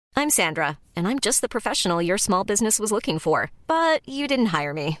I'm Sandra, and I'm just the professional your small business was looking for. But you didn't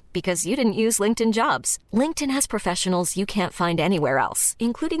hire me because you didn't use LinkedIn Jobs. LinkedIn has professionals you can't find anywhere else,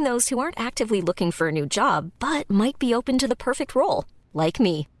 including those who aren't actively looking for a new job, but might be open to the perfect role, like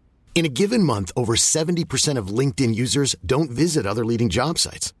me. In a given month, over 70% of LinkedIn users don't visit other leading job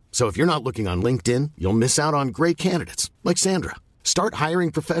sites. So if you're not looking on LinkedIn, you'll miss out on great candidates like Sandra. Start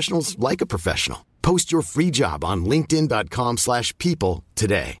hiring professionals like a professional. Post your free job on linkedin.com/people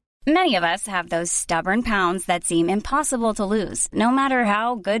today. Many of us have those stubborn pounds that seem impossible to lose, no matter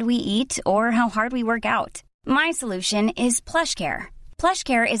how good we eat or how hard we work out. My solution is PlushCare.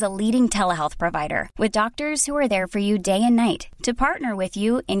 PlushCare is a leading telehealth provider with doctors who are there for you day and night to partner with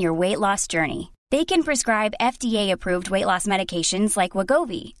you in your weight loss journey. They can prescribe FDA-approved weight loss medications like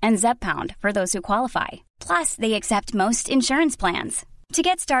Wegovy and Zepbound for those who qualify. Plus, they accept most insurance plans. To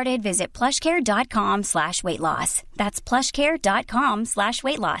get started, visit plushcare.com/weightloss. That's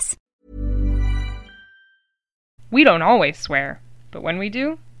plushcare.com/weightloss. We don't always swear, but when we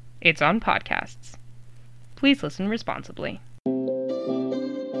do, it's on podcasts. Please listen responsibly.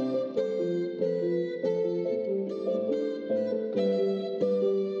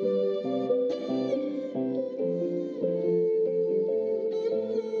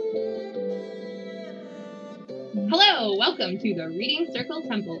 Hello, welcome to the Reading Circle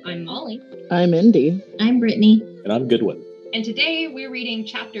Temple. I'm Molly. I'm Indy. I'm Brittany. And I'm Goodwin. And today we're reading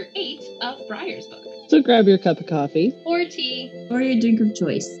Chapter 8 of Briar's book. So grab your cup of coffee. Or tea. Or your drink of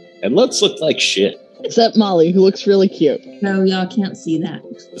choice. And let's look like shit. Except Molly, who looks really cute. No, y'all can't see that.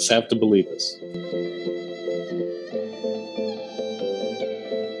 Just have to believe us.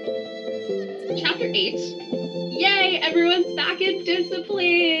 Chapter 8. Yay, everyone's back in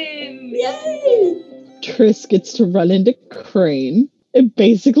discipline! Yay! Triss gets to run into Crane and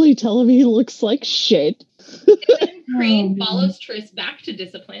basically tell him he looks like shit. And then Crane follows Triss back to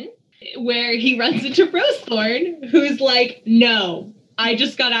discipline, where he runs into Rosethorn, who's like, no, I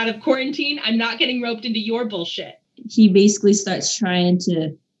just got out of quarantine. I'm not getting roped into your bullshit. He basically starts trying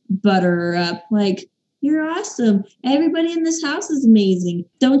to butter her up, like, you're awesome. Everybody in this house is amazing.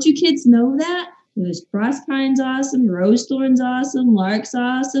 Don't you kids know that? There's Frostpine's awesome, Rosethorn's awesome, Lark's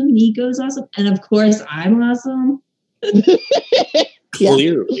awesome, Nico's awesome, and of course I'm awesome.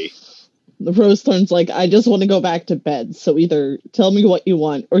 Clearly. The Rosethorn's like, I just want to go back to bed, so either tell me what you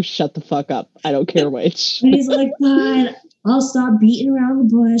want or shut the fuck up. I don't care which. And he's like, fine, I'll stop beating around the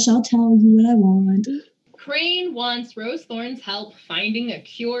bush. I'll tell you what I want. Crane wants Rosethorn's help finding a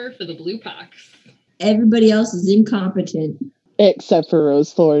cure for the blue pox. Everybody else is incompetent. Except for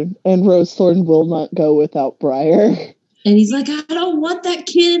Rosethorn. And Rosethorn will not go without Briar. And he's like, I don't want that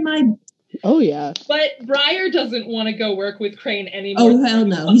kid in my... Oh, yeah. But Briar doesn't want to go work with Crane anymore. Oh, hell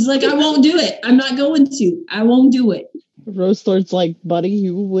no. He's like, I won't do it. I'm not going to. I won't do it. Rosethorn's like, buddy,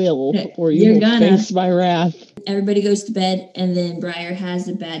 you will, or You're you will gonna. face my wrath. Everybody goes to bed, and then Briar has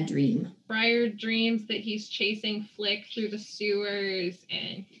a bad dream. Briar dreams that he's chasing Flick through the sewers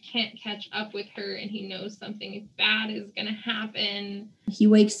and he can't catch up with her, and he knows something bad is going to happen. He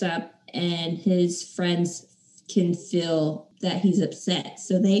wakes up, and his friends can feel that he's upset.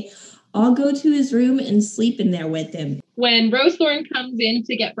 So they all go to his room and sleep in there with him. When Rosethorn comes in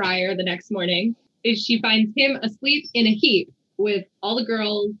to get Briar the next morning, she finds him asleep in a heap with all the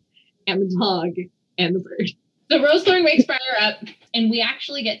girls and the dog and the bird. So Rosethorn wakes Briar up, and we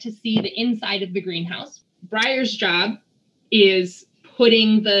actually get to see the inside of the greenhouse. Briar's job is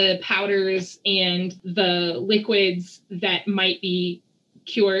putting the powders and the liquids that might be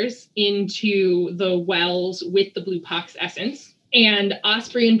cures into the wells with the blue pox essence. And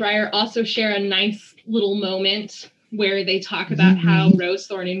Osprey and Briar also share a nice little moment where they talk about how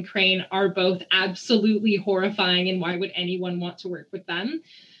Rosethorn and Crane are both absolutely horrifying, and why would anyone want to work with them?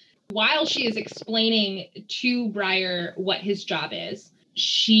 While she is explaining to Briar what his job is,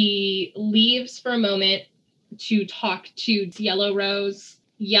 she leaves for a moment to talk to Yellow Rose.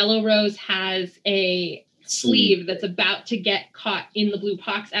 Yellow Rose has a sleeve that's about to get caught in the blue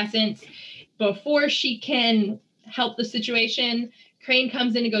pox essence. Before she can help the situation, Crane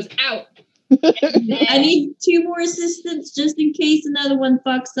comes in and goes, out. I need 2 more assistants just in case another one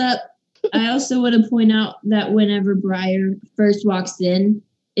fucks up. I also want to point out that whenever Briar first walks in,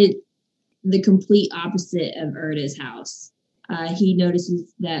 it's the complete opposite of Erda's house. He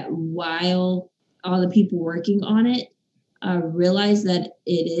notices that while all the people working on it realize that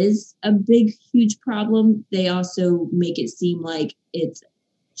it is a big, huge problem, they also make it seem like it's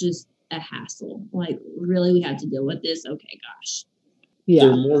just a hassle. Like, really, we have to deal with this? Okay, gosh. Yeah.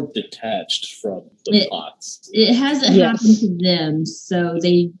 They're more detached from the pots. It hasn't happened to them, so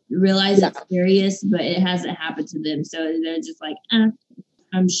they realize it's serious, but it hasn't happened to them, so they're just like,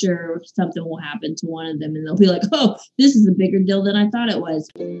 I'm sure something will happen to one of them and they'll be like, oh, this is a bigger deal than I thought it was.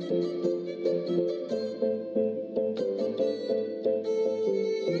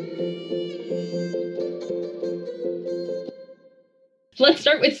 Let's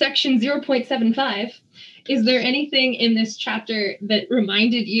start with section 0.75. Is there anything in this chapter that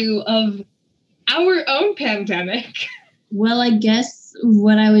reminded you of our own pandemic? Well, I guess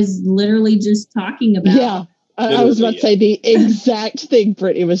what I was literally just talking about. Yeah, I was about to say the exact thing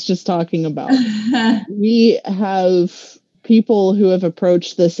Brittany was just talking about. We have people who have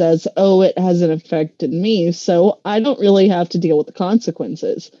approached this as, oh, it hasn't affected me, so I don't really have to deal with the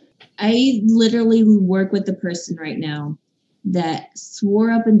consequences. I literally work with a person right now that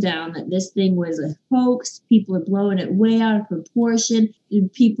swore up and down that this thing was a hoax. People are blowing it way out of proportion.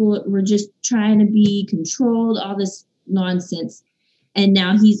 People were just trying to be controlled, all this nonsense. And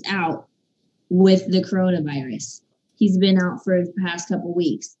now he's out with the coronavirus. He's been out for the past couple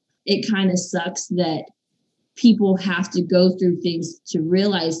weeks. It kind of sucks that people have to go through things to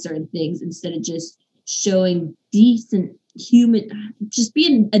realize certain things instead of just showing decent human, just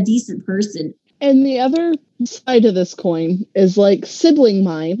being a decent person. And the other side of this coin is like sibling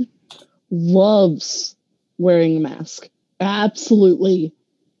mine loves wearing a mask. Absolutely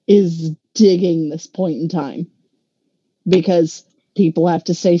is digging this point in time because people have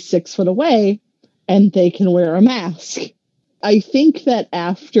to stay 6 foot away and they can wear a mask. I think that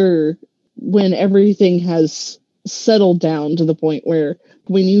after when everything has settled down to the point where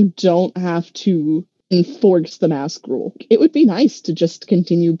when you don't have to enforce the mask rule, it would be nice to just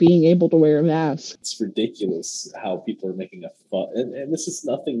continue being able to wear a mask. It's ridiculous how people are making a fun, and this is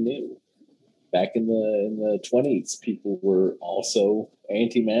nothing new. Back in the 20s, people were also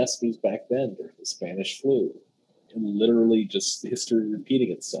anti-maskers back then during the Spanish flu, and literally just history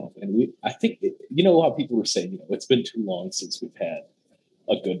repeating itself. And I think you know how people were saying, it's been too long since we've had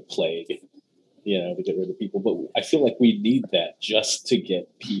a good plague, to get rid of people. But I feel like we need that just to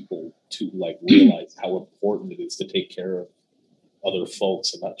get people to realize how important it is to take care of other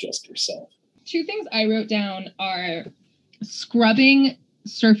folks and not just yourself. 2 things I wrote down are scrubbing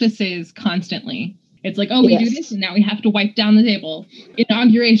surfaces constantly. It's like, oh, we do this and now we have to wipe down the table.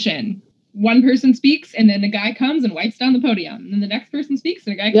 Inauguration. One person speaks and then the guy comes and wipes down the podium. And then the next person speaks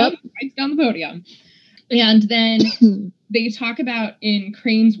and the guy comes and wipes down the podium. And then they talk about in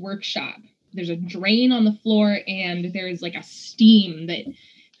Crane's workshop, there's a drain on the floor and there's like a steam that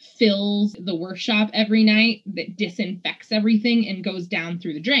fills the workshop every night that disinfects everything and goes down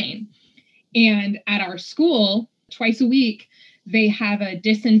through the drain. And at our school, twice a week, they have a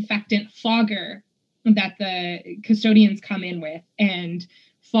disinfectant fogger that the custodians come in with and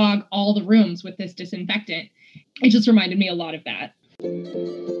fog all the rooms with this disinfectant. It just reminded me a lot of that.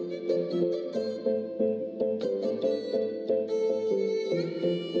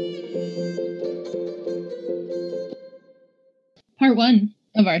 Part 1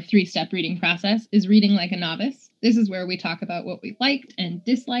 of our 3-step reading process is reading like a novice. This is where we talk about what we liked and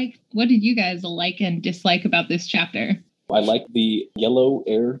disliked. What did you guys like and dislike about this chapter? I like the yellow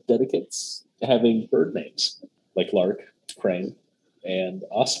air dedicates having bird names like Lark, Crane, and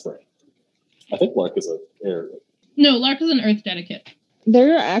Osprey. I think Lark is an air. No, Lark is an earth dedicate.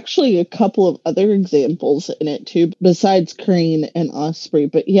 There are actually a couple of other examples in it too, besides Crane and Osprey.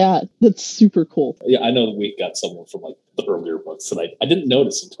 But yeah, that's super cool. Yeah, I know that we got someone from the earlier books that I didn't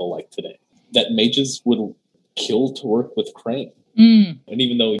notice until today. That mages would kill to work with Crane. And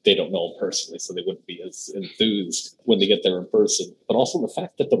even though they don't know him personally, so they wouldn't be as enthused when they get there in person. But also the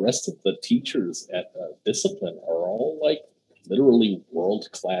fact that the rest of the teachers at Discipline are all literally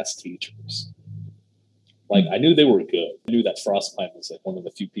world-class teachers. I knew they were good. I knew that Frostpine was one of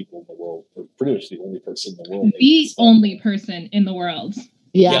the few people in the world, or pretty much the only person in the world. The only person in the world.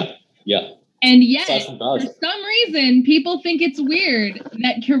 Yeah. And yet, for some reason, people think it's weird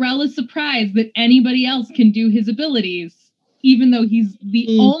that Kirel is surprised that anybody else can do his abilities, even though he's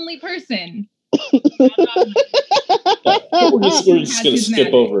the only person. We're just going to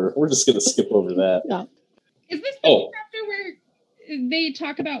skip over. We're just going to skip over that. Yeah. Is this the chapter where they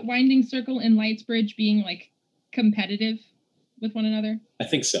talk about Winding Circle and Lightsbridge being competitive with one another? I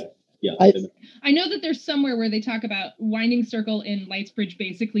think so. Yeah. I know that there's somewhere where they talk about Winding Circle and Lightsbridge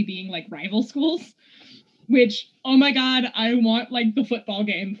basically being rival schools, which, oh my God, I want the football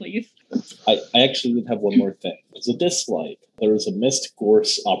game, please. I actually did have one more thing. As a dislike, there was a missed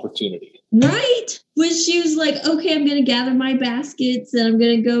Gorse opportunity. Right? When she was like, okay, I'm going to gather my baskets and I'm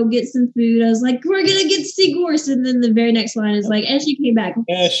going to go get some food. I was like, we're going to get to see Gorse. And then the very next line is and she came back.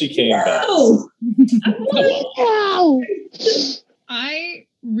 Yeah, she came back. No! I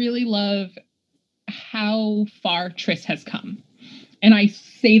really love how far Triss has come. And I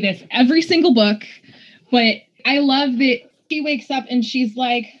say this every single book, but I love that she wakes up and she's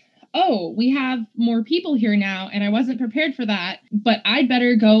like, oh, we have more people here now, and I wasn't prepared for that, but I'd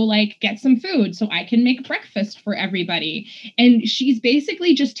better go like get some food so I can make breakfast for everybody. And she's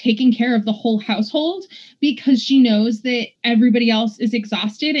basically just taking care of the whole household because she knows that everybody else is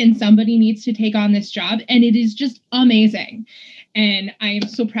exhausted and somebody needs to take on this job. And it is just amazing. And I am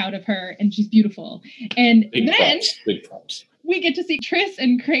so proud of her, and she's beautiful. And Big props. We get to see Tris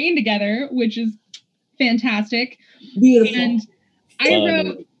and Crane together, which is fantastic. Beautiful. And I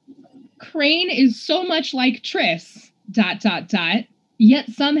wrote, Crane is so much like Tris, ... yet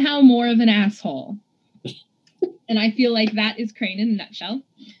somehow more of an asshole. And I feel like that is Crane in a nutshell.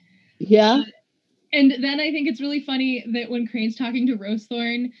 Yeah. And then I think it's really funny that when Crane's talking to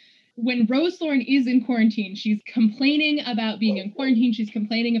Rosethorn, when Rosethorn is in quarantine, she's complaining about being in quarantine. She's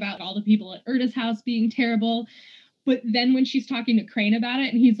complaining about all the people at Erda's house being terrible. But then when she's talking to Crane about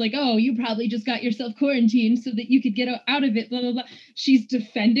it, and he's like, oh, you probably just got yourself quarantined so that you could get out of it, blah, blah, blah. She's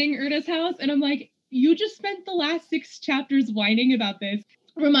defending Erda's house. And I'm like, you just spent the last 6 chapters whining about this.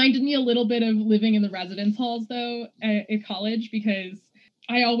 Reminded me a little bit of living in the residence halls, though, at college, because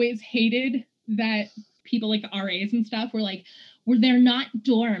I always hated that people like the RAs and stuff were like, well, they're not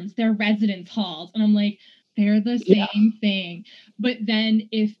dorms, they're residence halls. And I'm like, they're the same thing. But then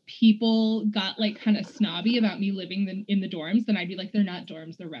if people got like kind of snobby about me living in the dorms, then I'd be like, they're not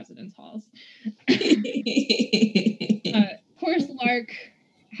dorms, they're residence halls. Course Lark,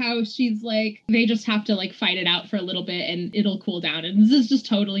 how she's like, they just have to like fight it out for a little bit and it'll cool down. And this is just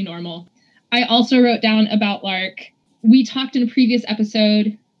totally normal. I also wrote down about Lark. We talked in a previous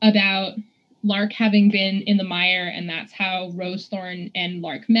episode about Lark having been in the mire, and that's how Rosethorn and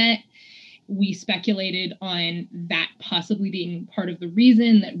Lark met. We speculated on that possibly being part of the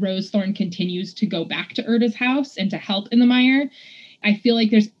reason that Rosethorn continues to go back to Erda's house and to help in the mire. I feel like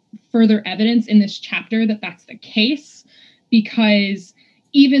there's further evidence in this chapter that that's the case, because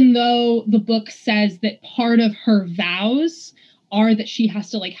even though the book says that part of her vows are that she has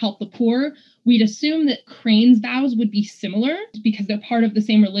to like help the poor, we'd assume that Crane's vows would be similar because they're part of the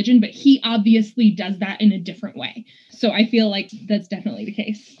same religion, but he obviously does that in a different way. So I feel like that's definitely the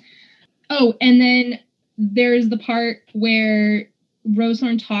case. Oh, and then there's the part where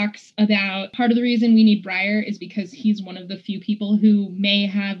Rosethorn talks about part of the reason we need Briar is because he's one of the few people who may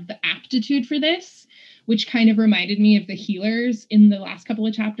have the aptitude for this, which kind of reminded me of the healers in the last couple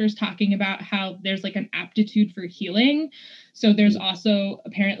of chapters talking about how there's like an aptitude for healing. So there's also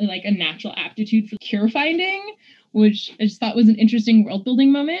apparently like a natural aptitude for cure finding, which I just thought was an interesting world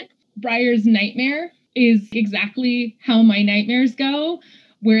building moment. Briar's nightmare is exactly how my nightmares go,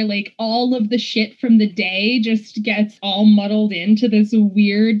 where like all of the shit from the day just gets all muddled into this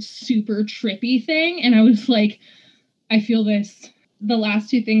weird, super trippy thing. And I was like, I feel this. The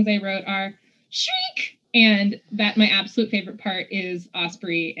last 2 things I wrote are shriek, and that my absolute favorite part is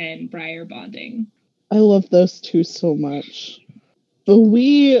Osprey and Briar bonding. I love those 2 so much. But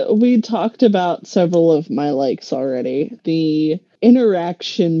we talked about several of my likes already. The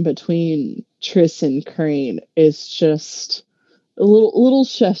interaction between Tris and Crane is just a little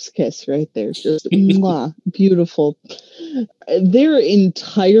chef's kiss right there. Just mwah, beautiful. Their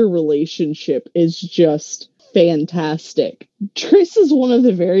entire relationship is just fantastic. Tris is one of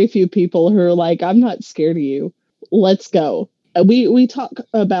the very few people who are like, I'm not scared of you. Let's go. We talk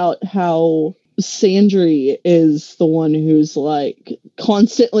about how Sandry is the one who's like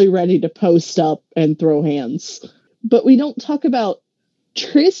constantly ready to post up and throw hands. But we don't talk about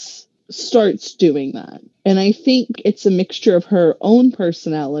Tris starts doing that. And I think it's a mixture of her own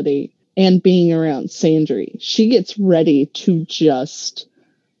personality and being around Sandry. She gets ready to just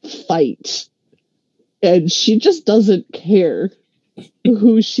fight. And she just doesn't care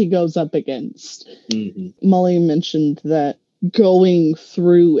who she goes up against. Mm-hmm. Molly mentioned that going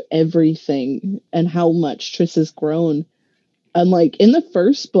through everything and how much Tris has grown. And like in the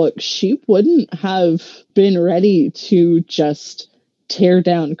first book, she wouldn't have been ready to just tear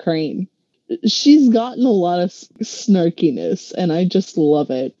down Crane. She's gotten a lot of snarkiness, and I just love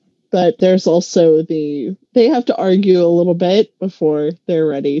it. But there's also they have to argue a little bit before they're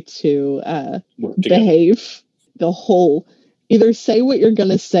ready to behave. The whole either say what you're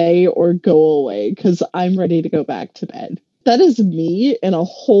gonna say or go away, because I'm ready to go back to bed. That is me in a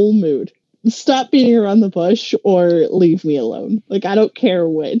whole mood. Stop beating around the bush or leave me alone. Like, I don't care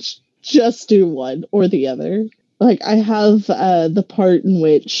which. Just do one or the other. Like, I have the part in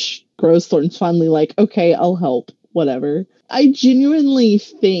which Rosethorn's finally like, okay, I'll help, whatever. I genuinely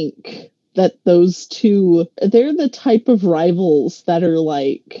think that those 2, they're the type of rivals that are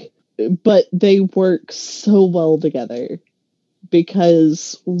like, but they work so well together.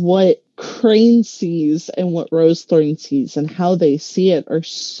 because what Crane sees and what Rosethorn sees and how they see it are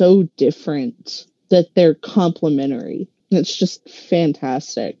so different that they're complementary. It's just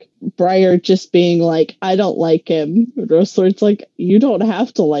fantastic. Briar just being like, I don't like him. Rosethorn's like, you don't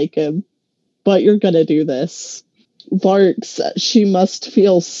have to like him, but you're gonna do this. Lark's, she must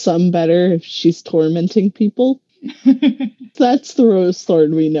feel some better if she's tormenting people. That's the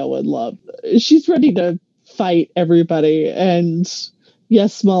Rosethorn we know and love. She's ready to fight everybody, and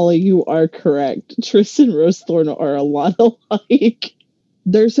yes, Molly, you are correct. Triss and Rosethorn are a lot alike.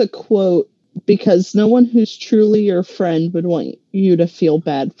 There's a quote, because no one who's truly your friend would want you to feel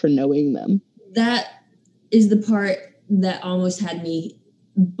bad for knowing them. That is the part that almost had me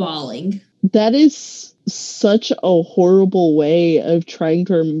bawling. That is such a horrible way of trying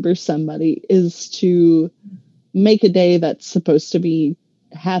to remember somebody, is to make a day that's supposed to be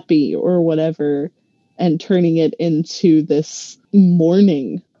happy or whatever and turning it into this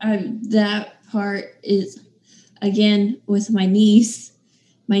mourning. That part is, again, with my niece.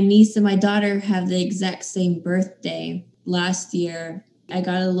 My niece and my daughter have the exact same birthday. Last year, I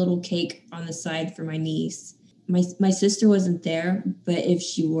got a little cake on the side for my niece. My sister wasn't there, but if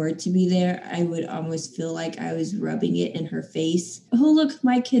she were to be there, I would almost feel like I was rubbing it in her face. Oh, look,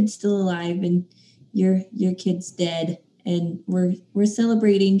 my kid's still alive and your kid's dead. And we're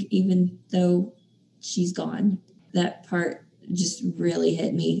celebrating even though she's gone. That part just really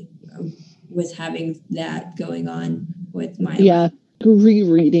hit me with having that going on with my life.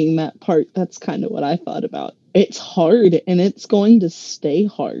 Rereading that part, that's kind of what I thought about. It's hard, and it's going to stay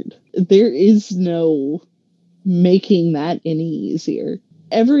hard. There is no making that any easier.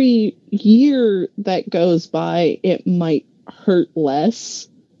 Every year that goes by, it might hurt less,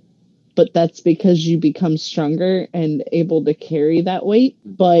 but that's because you become stronger and able to carry that weight.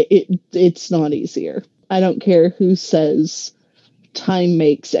 But it's not easier. I don't care who says time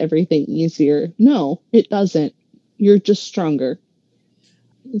makes everything easier. No, it doesn't. You're just stronger.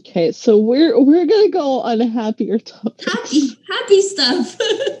 Okay, so we're gonna go on a happier topic. Happy stuff.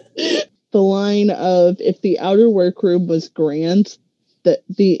 The line of, if the outer workroom was grand, that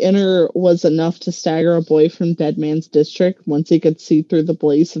the inner was enough to stagger a boy from Dead Man's District once he could see through the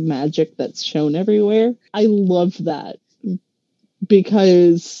blaze of magic that's shown everywhere. I love that,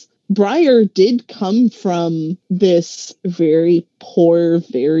 because Briar did come from this very poor,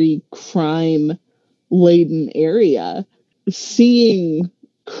 very crime-laden area. Seeing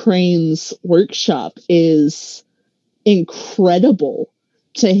Crane's workshop is incredible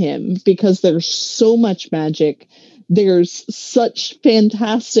to him, because there's so much magic, there's such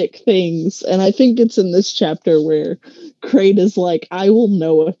fantastic things, and I think it's in this chapter where Crane is like, I will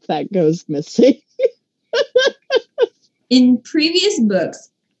know if that goes missing. In previous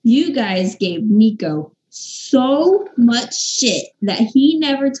books, you guys gave Nico so much shit that he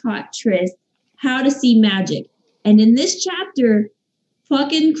never taught Triss how to see magic. And in this chapter,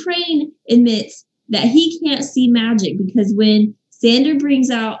 fucking Crane admits that he can't see magic, because when Xander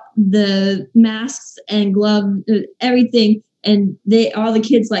brings out the masks and gloves, everything, and all the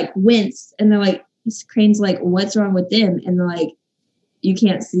kids like wince, and they're like, Crane's like, what's wrong with them? And they're like, you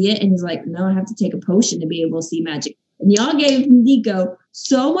can't see it. And he's like, no, I have to take a potion to be able to see magic. And y'all gave Nico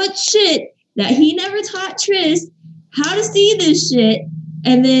so much shit that he never taught Triss how to see this shit.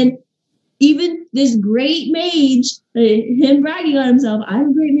 And then even this great mage, him bragging on himself, I'm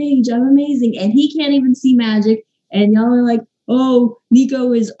a great mage, I'm amazing, and he can't even see magic. And y'all are like, oh,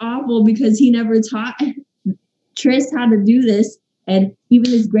 Nico is awful because he never taught Triss how to do this. And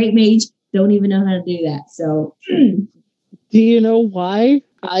even this great mage don't even know how to do that. So, do you know why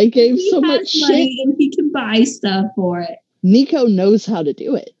I gave so much shit? And he can buy stuff for it. Nico knows how to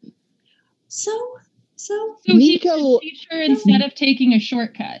do it. So he's Nico, a teacher instead of taking a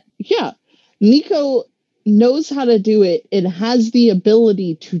shortcut. Yeah, Nico knows how to do it and has the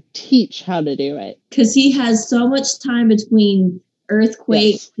ability to teach how to do it. Because he has so much time between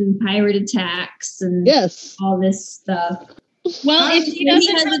earthquakes and pirate attacks and all this stuff. Well, if he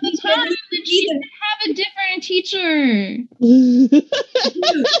doesn't have the time, then she should have a different teacher.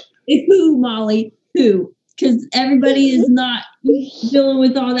 Who, Molly? Who? Because everybody is not dealing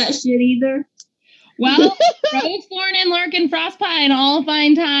with all that shit either. Well, Rosethorn and Lark and Frostpine all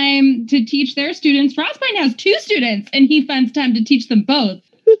find time to teach their students. Frostpine has 2 students, and he finds time to teach them both.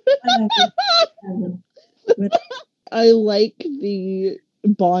 I like the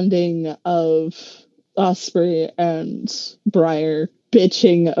bonding of Osprey and Briar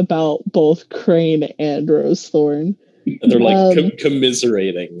bitching about both Crane and Rosethorn. They're like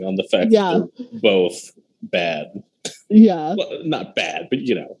commiserating on the fact that they're both bad. Yeah. Well, not bad, but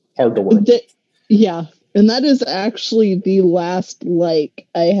hard to work. And that is actually the last like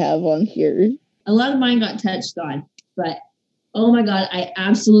I have on here. A lot of mine got touched on, but oh my god, I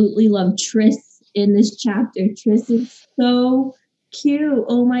absolutely love Triss in this chapter. Triss is so cute.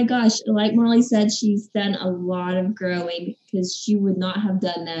 Oh my gosh. Like Molly said, she's done a lot of growing because she would not have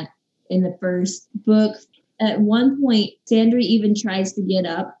done that in the first book. At one point, Sandry even tries to get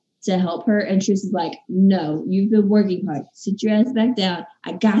up to help her, and Triss is like, no, you've been working hard. Sit your ass back down.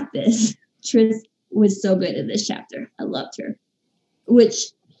 I got this. Triss was so good in this chapter. I loved her.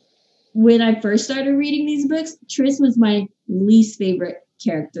 Which, when I first started reading these books, Triss was my least favorite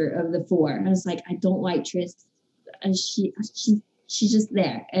character of the four. I was like, I don't like Triss. And she's just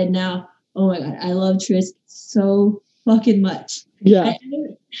there. And now, oh my god, I love Triss so fucking much. Yeah.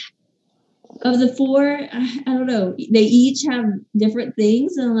 Of the four, I don't know. They each have different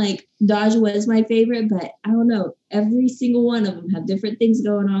things, and like Dodge was my favorite, but I don't know. Every single one of them have different things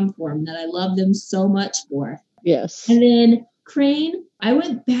going on for them that I love them so much for. Yes. And then Crane, I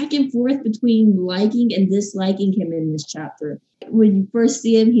went back and forth between liking and disliking him in this chapter. When you first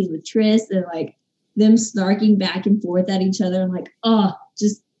see him, he's with Triss, and like them snarking back and forth at each other. I'm like, oh,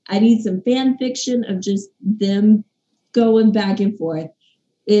 just I need some fan fiction of just them going back and forth.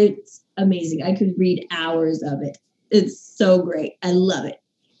 It's amazing. I could read hours of it. It's so great. I love it.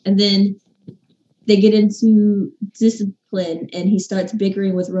 And then they get into discipline and he starts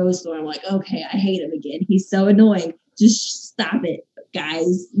bickering with Rose Thorn. I'm like, okay, I hate him again. He's so annoying. Just stop it,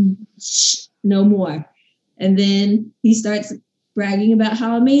 guys. Shh, no more. And then he starts bragging about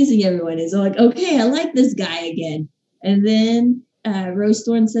how amazing everyone is. I'm like, okay, I like this guy again. And then Rose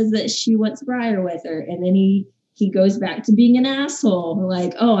Thorn says that she wants Briar with her. And then he goes back to being an asshole.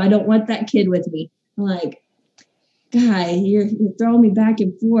 Like, oh, I don't want that kid with me. I'm like, guy, you're throwing me back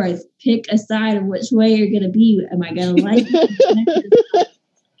and forth. Pick a side of which way you're going to be. Am I going to like it?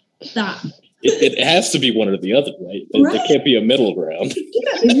 Stop. It has to be one or the other, right? There can't be a middle ground.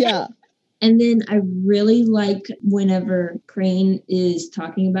 Yeah. And then I really like whenever Crane is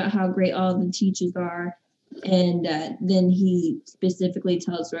talking about how great all the teachers are. And then he specifically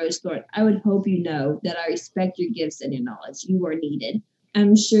tells Rose Thorn, I would hope you know that I respect your gifts and your knowledge. You are needed.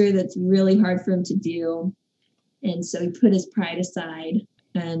 I'm sure that's really hard for him to do. And so he put his pride aside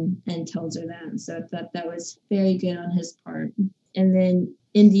and tells her that. So I thought that was very good on his part. And then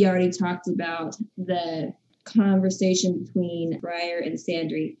Indy already talked about the conversation between Briar and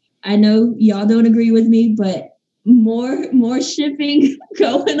Sandry. I know y'all don't agree with me, but more shipping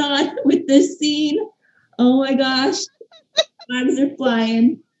going on with this scene. Oh my gosh. Flags are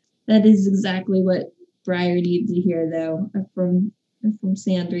flying. That is exactly what Briar needs to hear, though, from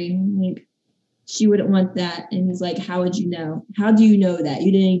Sandry. Like, she wouldn't want that. And he's like, how would you know? How do you know that?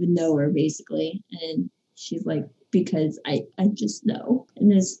 You didn't even know her, basically. And she's like, because I just know.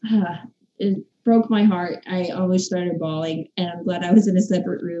 And it broke my heart. I almost started bawling. And I'm glad I was in a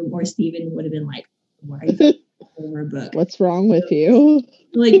separate room, or Steven would have been like, why are you over a book? What's wrong with you?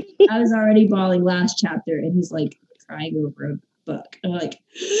 Like, I was already bawling last chapter, and he's like crying over a book. I'm like,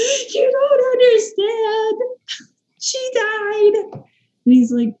 you don't understand. She died. And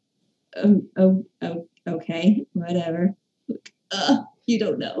he's like, oh, okay, whatever. You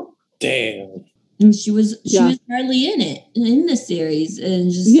don't know. Damn. And she was hardly in the series,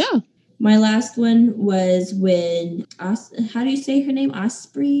 and just My last one was when how do you say her name?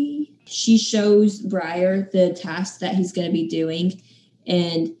 Osprey. She shows Briar the task that he's going to be doing,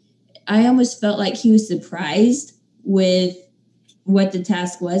 and I almost felt like he was surprised with what the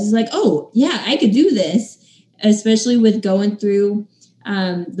task was. He's like, oh yeah, I could do this, especially with going through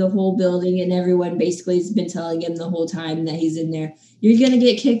the whole building, and everyone basically has been telling him the whole time that he's in there, you're going to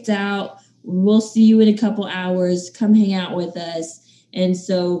get kicked out. We'll see you in a couple hours. Come hang out with us. And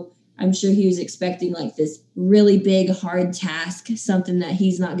so I'm sure he was expecting like this really big, hard task, something that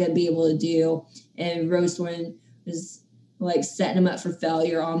he's not going to be able to do. And Rose Thorn was like setting him up for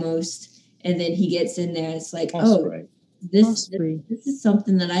failure almost. And then he gets in there and it's like, this is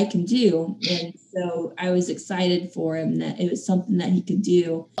something that I can do. And so I was excited for him that it was something that he could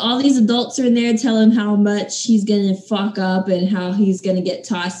do. All these adults are in there telling him how much he's going to fuck up and how he's going to get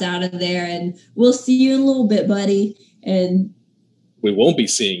tossed out of there. And we'll see you in a little bit, buddy. And we won't be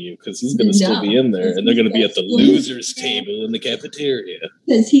seeing you because he's going to still be in there, and they're going to be at the losers table in the cafeteria.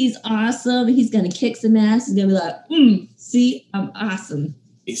 Because he's awesome. He's going to kick some ass. He's going to be like, see, I'm awesome.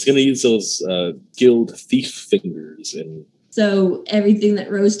 He's going to use those guild thief fingers. And so everything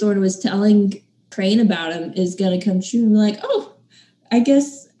that Rose Thorn was telling Crane about him is going to come true. And be like, oh, I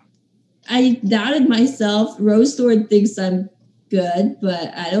guess I doubted myself. Rose Thorn thinks I'm good,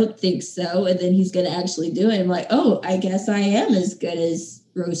 but I don't think so. And then he's going to actually do it. I'm like, oh, I guess I am as good as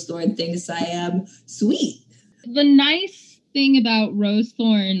Rosethorn thinks I am sweet. The nice thing about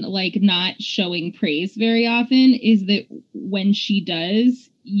Rosethorn, like, not showing praise very often is that when she does,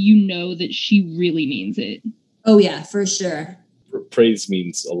 you know that she really means it. Oh, yeah, for sure. Praise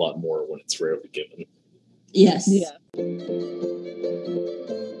means a lot more when it's rarely given. Yes. Yeah.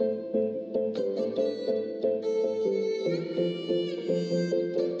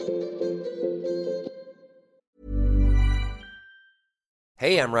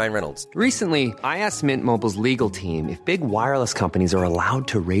 Hey, I'm Ryan Reynolds. Recently, I asked Mint Mobile's legal team if big wireless companies are allowed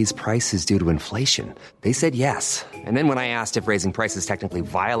to raise prices due to inflation. They said yes. And then when I asked if raising prices technically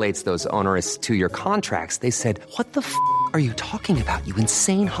violates those onerous 2-year contracts, they said, "What the f*** are you talking about, you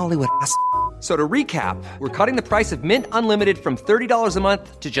insane Hollywood ass?" So to recap, we're cutting the price of Mint Unlimited from $30 a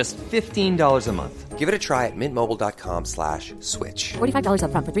month to just $15 a month. Give it a try at mintmobile.com/switch. $45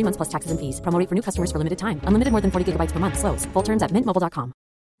 up front for 3 months plus taxes and fees. Promo rate for new customers for limited time. Unlimited more than 40 gigabytes per month. Slows full terms at mintmobile.com.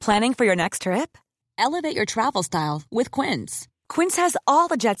 Planning for your next trip? Elevate your travel style with Quince. Quince has all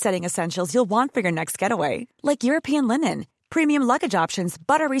the jet-setting essentials you'll want for your next getaway, like European linen, premium luggage options,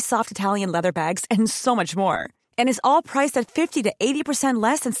 buttery soft Italian leather bags, and so much more. And is all priced at 50 to 80%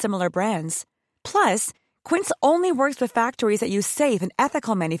 less than similar brands. Plus, Quince only works with factories that use safe and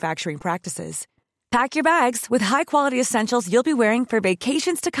ethical manufacturing practices. Pack your bags with high-quality essentials you'll be wearing for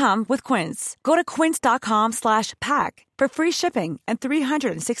vacations to come with Quince. Go to quince.com/pack for free shipping and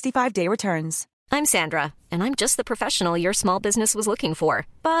 365-day returns. I'm Sandra, and I'm just the professional your small business was looking for.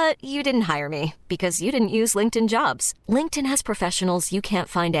 But you didn't hire me because you didn't use LinkedIn Jobs. LinkedIn has professionals you can't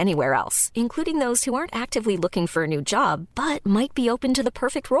find anywhere else, including those who aren't actively looking for a new job, but might be open to the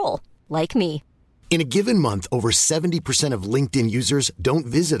perfect role, like me. In a given month, over 70% of LinkedIn users don't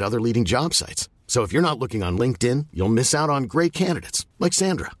visit other leading job sites. So if you're not looking on LinkedIn, you'll miss out on great candidates like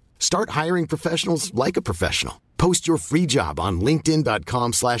Sandra. Start hiring professionals like a professional. Post your free job on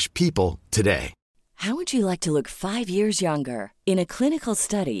linkedin.com/people today. How would you like to look 5 years younger? In a clinical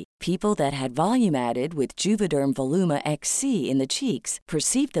study, people that had volume added with Juvederm Voluma XC in the cheeks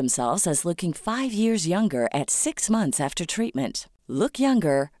perceived themselves as looking 5 years younger at 6 months after treatment. Look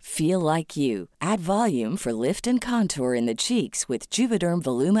younger, feel like you. Add volume for lift and contour in the cheeks with Juvederm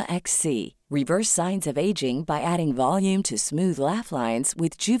Voluma XC. Reverse signs of aging by adding volume to smooth laugh lines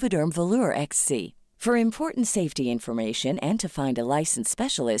with Juvederm Volure XC. For important safety information and to find a licensed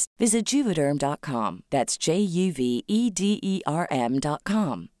specialist, visit Juvederm.com. That's JUVEDERM.com.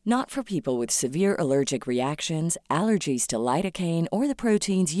 Not for people with severe allergic reactions, allergies to lidocaine, or the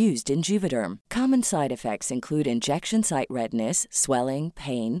proteins used in Juvederm. Common side effects include injection site redness, swelling,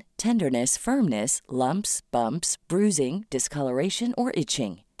 pain, tenderness, firmness, lumps, bumps, bruising, discoloration, or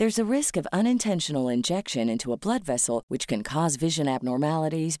itching. There's a risk of unintentional injection into a blood vessel, which can cause vision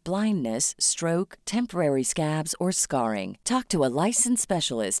abnormalities, blindness, stroke, temporary scabs, or scarring. Talk to a licensed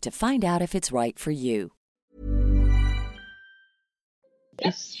specialist to find out if it's right for you.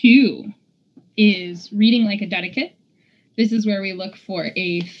 Step 2 is reading like a dedicate. This is where we look for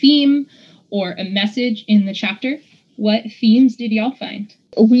a theme or a message in the chapter. What themes did y'all find?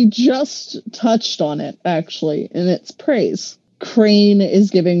 We just touched on it, actually, and it's praise. Crane is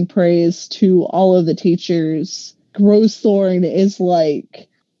giving praise to all of the teachers. Rosethorn is like,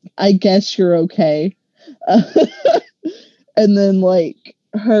 I guess you're okay. And then, like,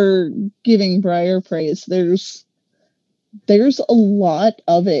 her giving Briar praise. There's a lot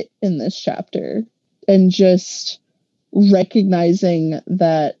of it in this chapter, and just recognizing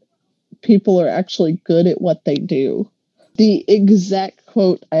that people are actually good at what they do. The exact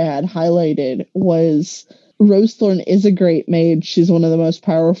quote I had highlighted was, Rosethorn is a great mage. She's one of the most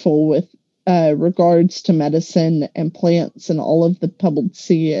powerful with regards to medicine and plants and all of the pebbled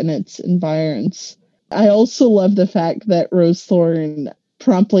sea and its environs. I also love the fact that Rosethorn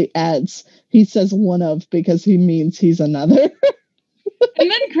promptly adds, he says one of because he means he's another.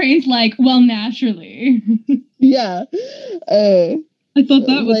 And then Crane's like, well, naturally. Yeah. I thought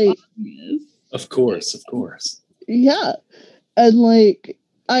that was like, obvious. Of course. Yeah. And like,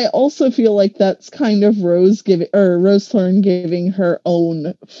 I also feel like that's kind of Rosethorn giving her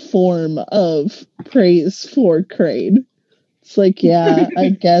own form of praise for Crane. It's like, yeah, I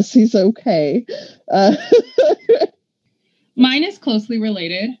guess he's okay. Mine is closely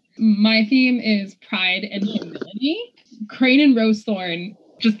related. My theme is pride and humility. Crane and Rosethorn,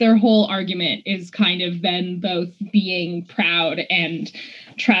 just their whole argument is kind of them both being proud and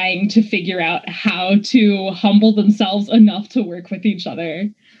trying to figure out how to humble themselves enough to work with each other.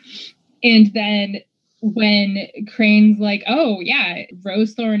 And then when Crane's like, oh, yeah,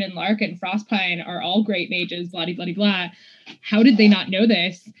 Rosethorn and Lark and Frostpine are all great mages, blah, blah, blah, blah. How did they not know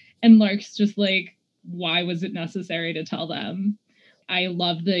this? And Lark's just like, why was it necessary to tell them? I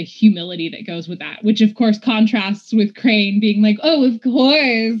love the humility that goes with that, which of course contrasts with Crane being like, oh, of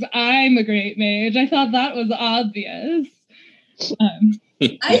course, I'm a great mage. I thought that was obvious.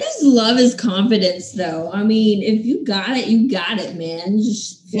 I just love his confidence, though. I mean, if you got it, you got it, man.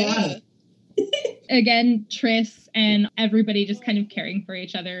 Just fly. Again, Triss and everybody just kind of caring for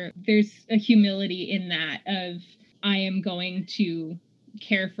each other. There's a humility in that of, I am going to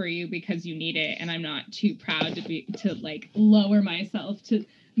care for you because you need it, and I'm not too proud to like lower myself to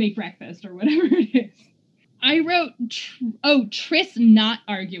make breakfast or whatever it is. I wrote, Triss not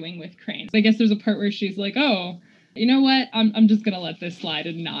arguing with Crane. I guess there's a part where she's like, oh, you know what? I'm just gonna let this slide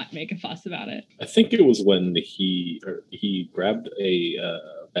and not make a fuss about it. I think it was when he grabbed a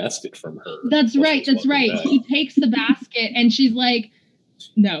basket from her. That's right. He takes the basket and she's like,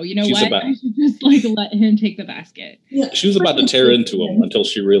 no, you know what? I should just like let him take the basket. Yeah. She was about to tear into him until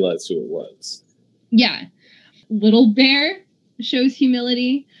she realized who it was. Yeah. Little Bear shows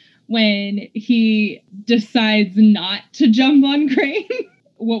humility when he decides not to jump on Crane.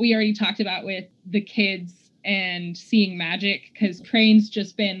 What we already talked about with the kids and seeing magic, because Crane's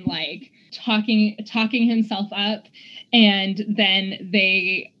just been like talking himself up, and then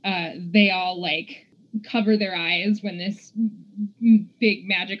they all like cover their eyes when this big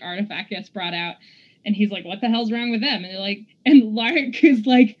magic artifact gets brought out, and he's like, what the hell's wrong with them? And they're like, and Lark is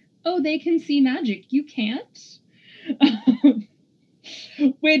like, oh, they can see magic, you can't.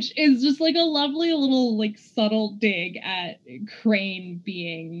 Which is just like a lovely little like subtle dig at Crane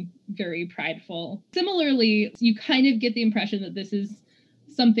being very prideful. Similarly, you kind of get the impression that this is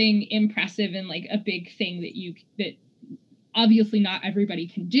something impressive and like a big thing that obviously not everybody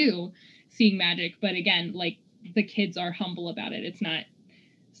can do, seeing magic, but again, like the kids are humble about it. It's not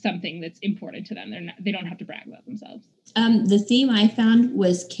something that's important to them. They don't have to brag about themselves. The theme I found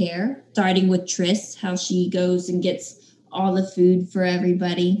was care, starting with Triss, how she goes and gets all the food for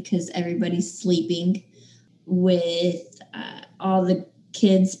everybody because everybody's sleeping, with all the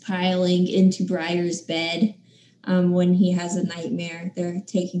kids piling into Briar's bed when he has a nightmare. They're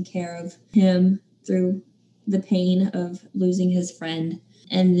taking care of him through the pain of losing his friend.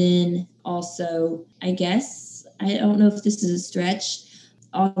 And then also, I guess, I don't know if this is a stretch,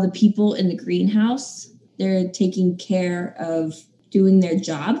 all the people in the greenhouse, they're taking care of doing their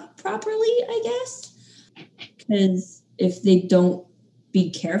job properly, I guess. Because if they don't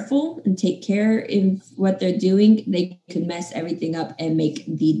be careful and take care of what they're doing, they could mess everything up and make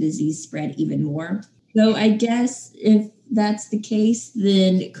the disease spread even more. So I guess if that's the case,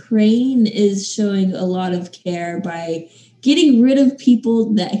 then Crane is showing a lot of care by getting rid of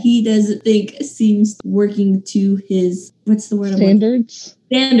people that he doesn't think seems working to his, what's the word? Standards?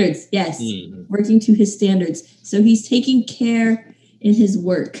 Standards, yes. Working to his standards. So he's taking care in his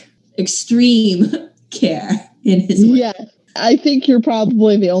work. Extreme care in his work. Yeah. I think you're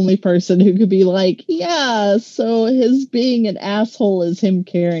probably the only person who could be like, yeah, so his being an asshole is him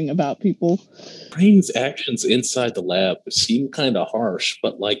caring about people. Crane's actions inside the lab seem kind of harsh,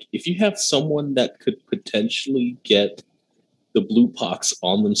 but like if you have someone that could potentially get the blue pox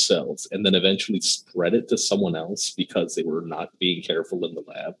on themselves and then eventually spread it to someone else because they were not being careful in the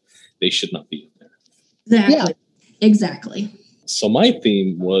lab, they should not be in there. Exactly. Yeah. Exactly. So my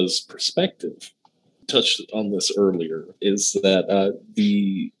theme was perspective. Touched on this earlier, is that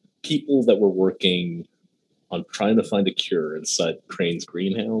the people that were working on trying to find a cure inside Crane's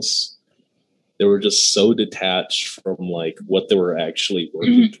greenhouse, they were just so detached from like what they were actually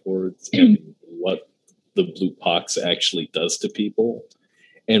working towards and what the blue pox actually does to people.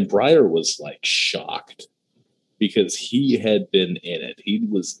 And Briar was like shocked because he had been in it. He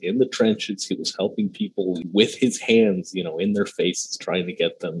was in the trenches. He was helping people with his hands, in their faces, trying to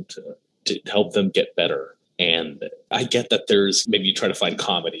get them to help them get better. And I get that there's maybe you try to find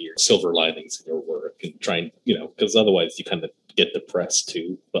comedy or silver linings in your work and try and, because otherwise you kind of get depressed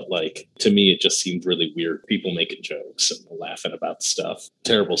too. But like, to me, it just seemed really weird. People making jokes and laughing about stuff,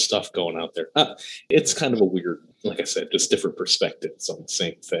 terrible stuff going out there. It's kind of a weird, like I said, just different perspectives on the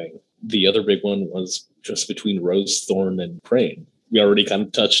same thing. The other big one was just between Rose Thorn and Crane. We already kind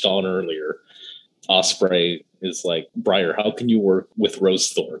of touched on earlier. Osprey is like, Briar, how can you work with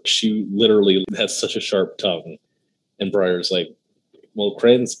Rose Thorn? She literally has such a sharp tongue. And Briar's like, well,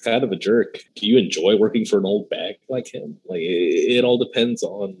 Crane's kind of a jerk. Do you enjoy working for an old bag like him? Like, it all depends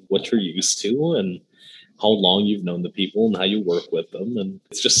on what you're used to and how long you've known the people and how you work with them. And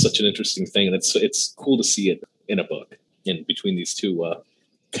it's just such an interesting thing. And it's cool to see it in a book in between these two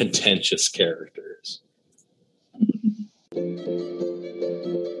contentious characters.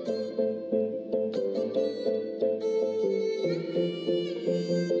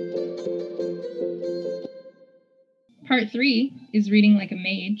 Part Part 3 is Reading Like a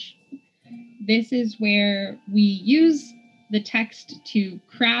Mage. This is where we use the text to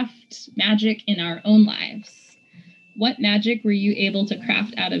craft magic in our own lives. What magic were you able to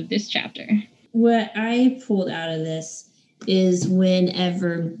craft out of this chapter? What I pulled out of this is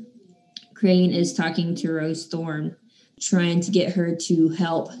whenever Crane is talking to Rose Thorn, trying to get her to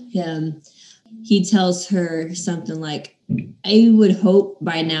help him, he tells her something like, I would hope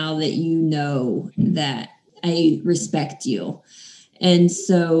by now that you know that I respect you. And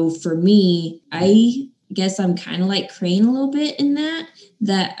so for me, I guess I'm kind of like Crane a little bit in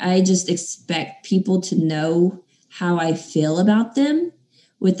that I just expect people to know how I feel about them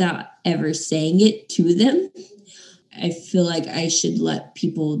without ever saying it to them. I feel like I should let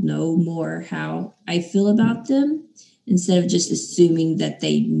people know more how I feel about them instead of just assuming that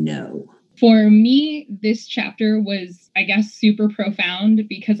they know. For me, this chapter was, I guess, super profound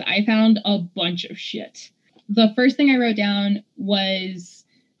because I found a bunch of shit. The first thing I wrote down was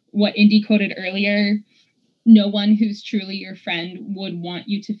what Indy quoted earlier. No one who's truly your friend would want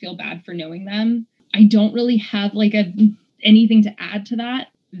you to feel bad for knowing them. I don't really have anything to add to that.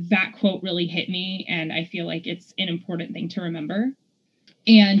 That quote really hit me, and I feel like it's an important thing to remember.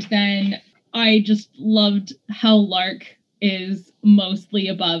 And then I just loved how Lark is mostly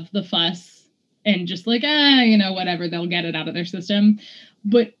above the fuss and just like, whatever, they'll get it out of their system,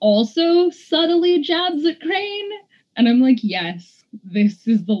 but also subtly jabs at Crane. And I'm like, yes, this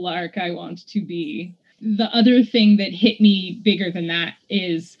is the Lark I want to be. The other thing that hit me bigger than that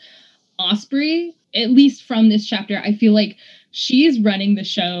is Osprey, at least from this chapter. I feel like she's running the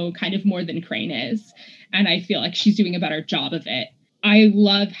show kind of more than Crane is. And I feel like she's doing a better job of it. I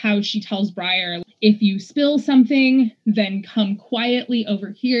love how she tells Briar, if you spill something, then come quietly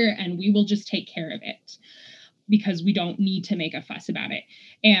over here and we will just take care of it because we don't need to make a fuss about it.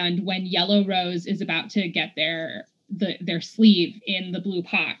 And when Yellow Rose is about to get their sleeve in the blue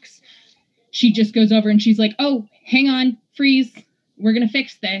pox, she just goes over and she's like, oh, hang on, freeze. We're going to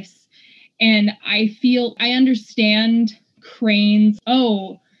fix this. And I understand Crane's,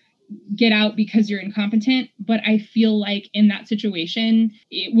 get out because you're incompetent. But I feel like in that situation,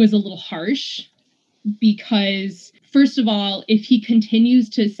 it was a little harsh because, first of all, if he continues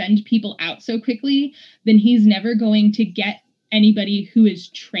to send people out so quickly, then he's never going to get anybody who is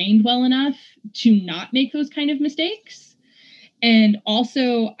trained well enough to not make those kind of mistakes. And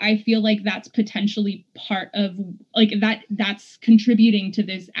also, I feel like that's potentially part of that's contributing to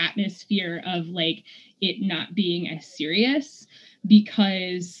this atmosphere of it not being as serious,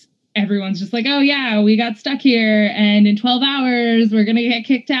 because everyone's just like, oh yeah, we got stuck here and in 12 hours we're going to get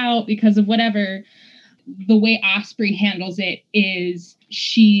kicked out because of whatever. The way Osprey handles it is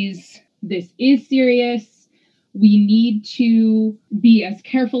this is serious. We need to be as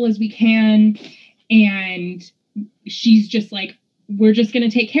careful as we can. And she's just like, we're just going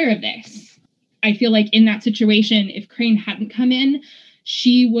to take care of this. I feel like in that situation, if Crane hadn't come in,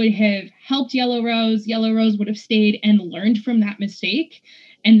 she would have helped Yellow Rose. Yellow Rose would have stayed and learned from that mistake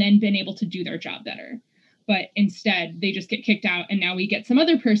and then been able to do their job better. But instead, they just get kicked out, and now we get some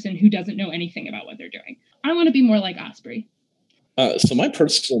other person who doesn't know anything about what they're doing. I want to be more like Osprey. So my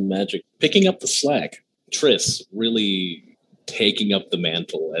personal magic, picking up the slack. Triss really taking up the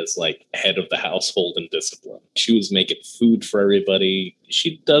mantle as head of the household and discipline. She was making food for everybody.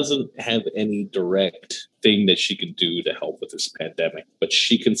 She doesn't have any direct thing that she can do to help with this pandemic, but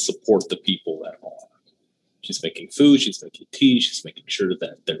she can support the people that are. She's making food, she's making tea, she's making sure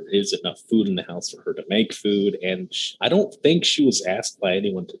that there is enough food in the house for her to make food. And I don't think she was asked by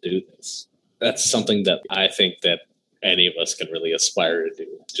anyone to do this. That's something that I think that any of us can really aspire to do.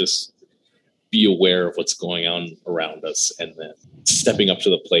 Just be aware of what's going on around us and then stepping up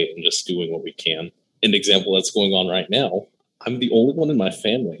to the plate and just doing what we can. An example that's going on right now, I'm the only one in my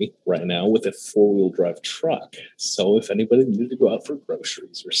family right now with a 4-wheel drive truck. So if anybody needed to go out for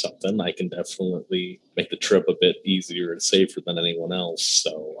groceries or something, I can definitely make the trip a bit easier and safer than anyone else.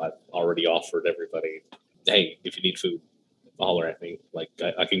 So I've already offered everybody, hey, if you need food, holler at me.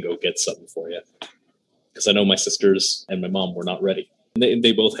 I can go get something for you. Because I know my sisters and my mom were not ready.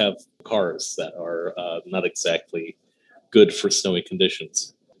 They both have cars that are not exactly good for snowy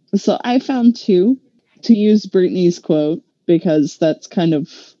conditions. So I found two, to use Brittany's quote, because that's kind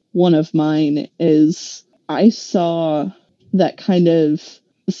of one of mine, is I saw that kind of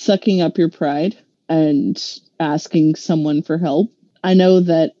sucking up your pride and asking someone for help. I know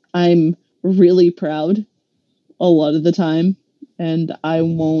that I'm really proud a lot of the time, and I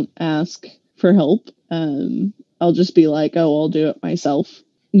won't ask for help. I'll just be like, oh, I'll do it myself.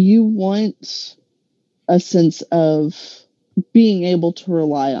 You want a sense of being able to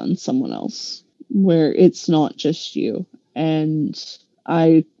rely on someone else. where it's not just you. And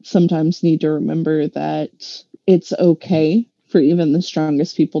I sometimes need to remember that it's okay for even the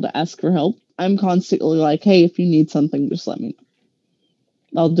strongest people to ask for help. I'm constantly like, hey, if you need something, just let me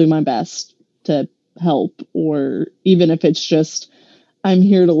know. I'll do my best to help. Or even if it's just, I'm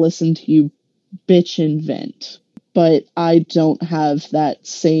here to listen to you bitch and vent. But I don't have that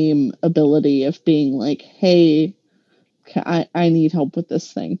same ability of being like, hey, I need help with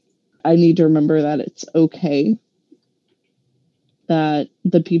this thing. I need to remember that it's okay that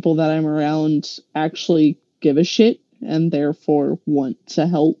the people that I'm around actually give a shit and therefore want to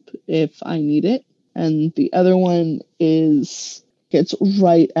help if I need it. And the other one is, it's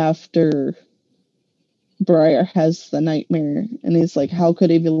right after Briar has the nightmare and he's like, how could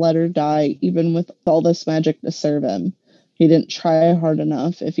he let her die even with all this magic to serve him? He didn't try hard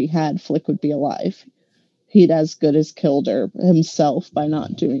enough. If he had, Flick would be alive. He'd as good as killed her himself by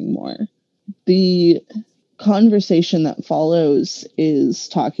not doing more. The conversation that follows is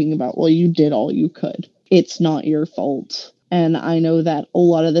talking about, well, you did all you could. It's not your fault. And I know that a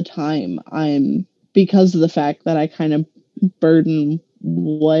lot of the time because of the fact that I kind of burden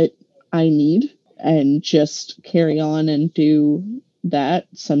what I need and just carry on and do that,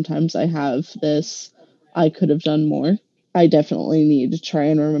 sometimes I have this, I could have done more. I definitely need to try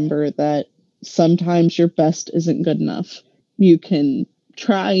and remember that sometimes your best isn't good enough. You can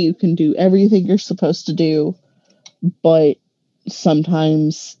try, you can do everything you're supposed to do, but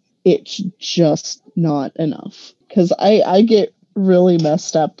sometimes it's just not enough. Because I get really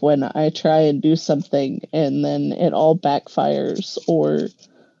messed up when I try and do something and then it all backfires, or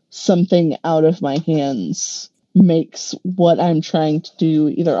something out of my hands makes what I'm trying to do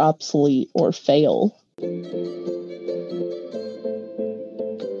either obsolete or fail.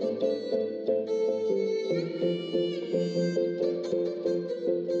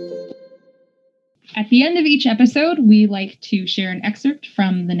 At the end of each episode, we like to share an excerpt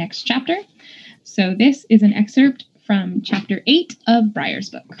from the next chapter. So this is an excerpt from Chapter 8 of Briar's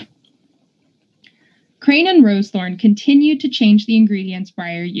book. Crane and Rosethorn continued to change the ingredients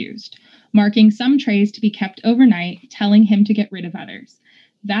Briar used, marking some trays to be kept overnight, telling him to get rid of others.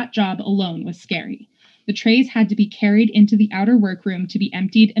 That job alone was scary. The trays had to be carried into the outer workroom to be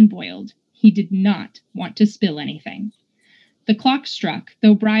emptied and boiled. He did not want to spill anything. The clock struck,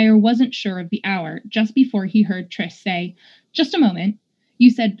 though Briar wasn't sure of the hour, just before he heard Triss say, "Just a moment. You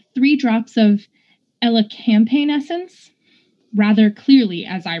said 3 drops of elecampane essence?" "Rather clearly,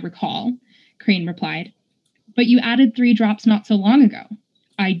 as I recall," Crane replied. "But you added 3 drops not so long ago."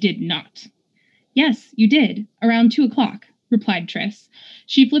 "I did not." "Yes, you did, around 2 o'clock," replied Triss.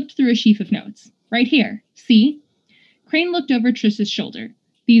 She flipped through a sheaf of notes. "Right here. See?" Crane looked over Triss's shoulder.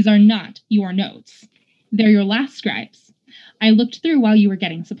 "These are not your notes. They're your last scribes. I looked through while you were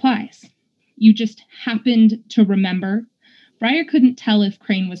getting supplies." "You just happened to remember?" Briar couldn't tell if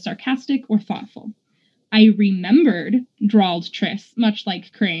Crane was sarcastic or thoughtful. "I remembered," drawled Triss, much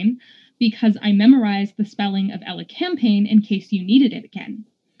like Crane, "because I memorized the spelling of elecampane in case you needed it again."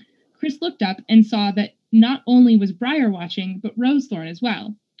 Chris looked up and saw that not only was Briar watching, but Rosethorn as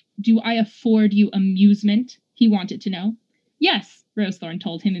well. "Do I afford you amusement?" he wanted to know. "Yes," Rosethorn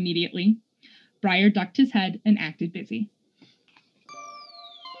told him immediately. Briar ducked his head and acted busy.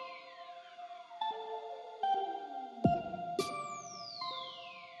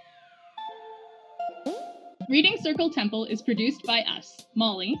 Reading Circle Temple is produced by us,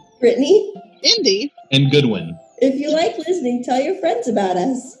 Molly, Brittany, Indy, and Goodwin. If you like listening, tell your friends about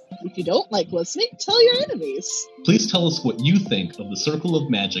us. If you don't like listening, tell your enemies. Please tell us what you think of the Circle of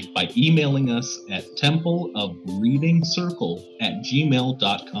Magic by emailing us at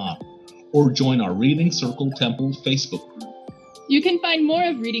templeofreadingcircle@gmail.com or join our Reading Circle Temple Facebook group. You can find more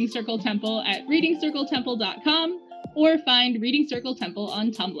of Reading Circle Temple at readingcircletemple.com or find Reading Circle Temple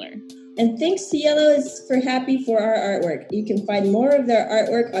on Tumblr. And thanks to Yellow is for Happy for our artwork. You can find more of their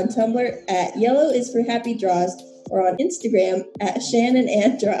artwork on Tumblr at Yellow is for Happy Draws or on Instagram at Shannon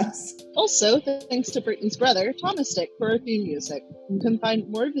and Draws. Also, thanks to Brittany's brother, Thomas Dick, for our theme music. You can find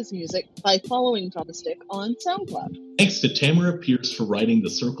more of his music by following Thomas Dick on SoundCloud. Thanks to Tamara Pierce for writing The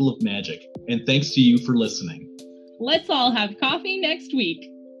Circle of Magic, and thanks to you for listening. Let's all have coffee next week.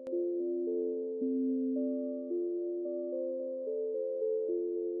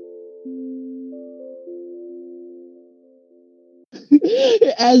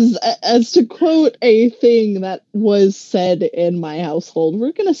 As to quote a thing that was said in my household,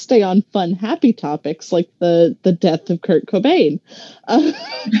 we're going to stay on fun, happy topics like the death of Kurt Cobain.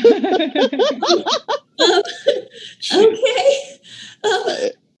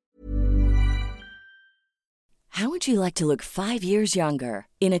 Okay. How would would you like to look 5 years younger?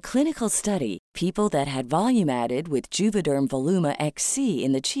 In a clinical study, people that had volume added with Juvederm Voluma XC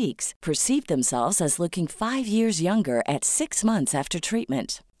in the cheeks perceived themselves as looking 5 years younger at 6 months after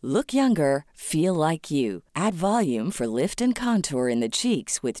treatment. Look younger, feel like you. Add volume for lift and contour in the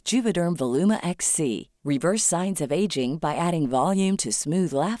cheeks with Juvederm Voluma XC. Reverse signs of aging by adding volume to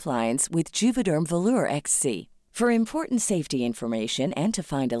smooth laugh lines with Juvederm Volure XC. For important safety information and to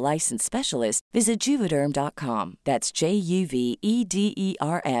find a licensed specialist, visit Juvederm.com. That's JUVEDERM.com.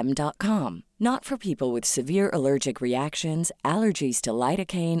 Not for people with severe allergic reactions, allergies to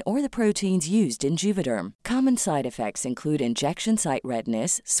lidocaine, or the proteins used in Juvederm. Common side effects include injection site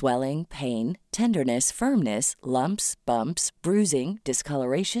redness, swelling, pain, tenderness, firmness, lumps, bumps, bruising,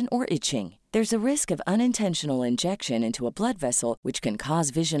 discoloration, or itching. There's a risk of unintentional injection into a blood vessel, which can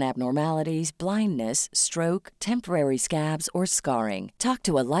cause vision abnormalities, blindness, stroke, temporary scabs, or scarring. Talk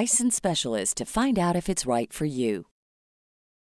to a licensed specialist to find out if it's right for you.